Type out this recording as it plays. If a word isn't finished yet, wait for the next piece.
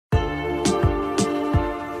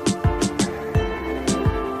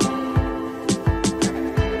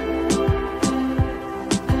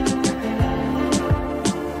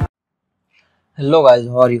Hello guys,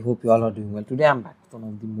 how are you? Hope you all are doing well. Today I'm back with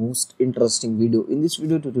one of the most interesting video. In this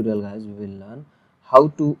video tutorial guys, we will learn how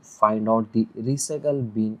to find out the recycle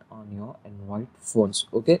bin on your Android phones.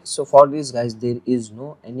 Okay, so for this guys, there is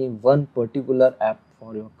no any one particular app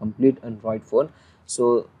for your complete Android phone.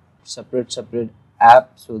 So separate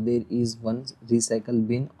app. So there is one recycle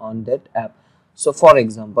bin on that app. So for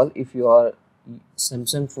example, if you are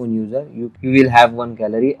Samsung phone user, you will have one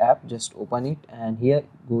gallery app. Just open it and here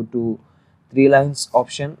go to three lines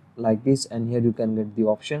option like this, and here you can get the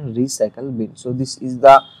option recycle bin. So this is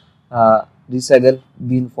the recycle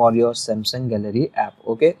bin for your Samsung gallery app.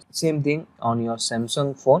 Okay, same thing on your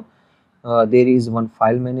Samsung phone. There is one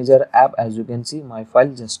file manager app. As you can see my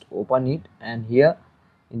file, just open it, and here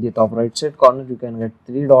in the top right side corner you can get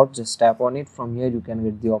three dots. Just tap on it. From here you can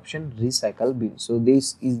get the option recycle bin. So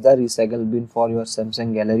this is the recycle bin for your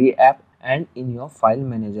Samsung gallery app and in your file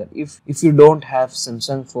manager. If you don't have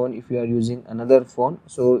Samsung phone, if you are using another phone,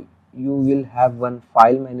 so you will have one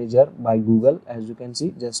file manager by Google. As you can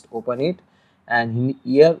see, just open it, and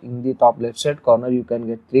here in the top left side corner you can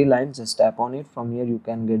get three lines. Just tap on it. From here you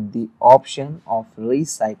can get the option of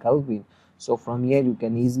recycle bin. So from here you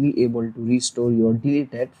can easily able to restore your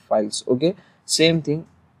deleted files. Okay, same thing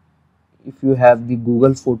if you have the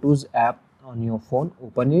Google Photos app on your phone,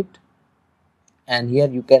 open it, and here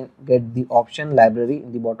you can get the option library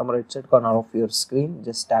in the bottom right side corner of your screen.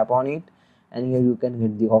 Just tap on it, and here you can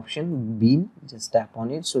get the option bin. Just tap on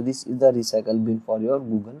it. So this is the recycle bin for your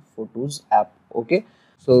Google Photos app. Okay,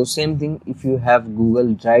 so same thing if you have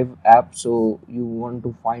Google Drive app, so you want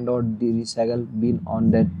to find out the recycle bin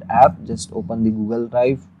on that app, just open the Google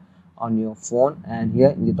Drive on your phone, and here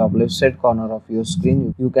in the top left side corner of your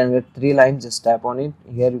screen you can get three lines. Just tap on it.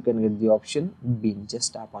 Here you can get the option bin.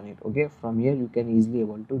 Just tap on it. Okay, from here you can easily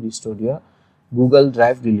able to restore your Google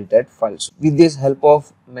Drive deleted files. With this help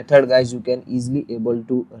of method guys, you can easily able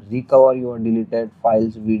to recover your deleted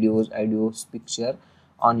files, videos, audios, picture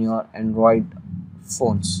on your Android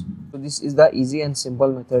phones. So this is the easy and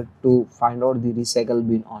simple method to find out the recycle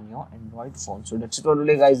bin on your Android phone. So that's it for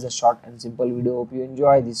today guys, the short and simple video. Hope you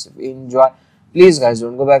enjoy this. If you enjoy, please guys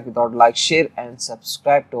don't go back without like, share and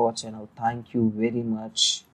subscribe to our channel. Thank you very much.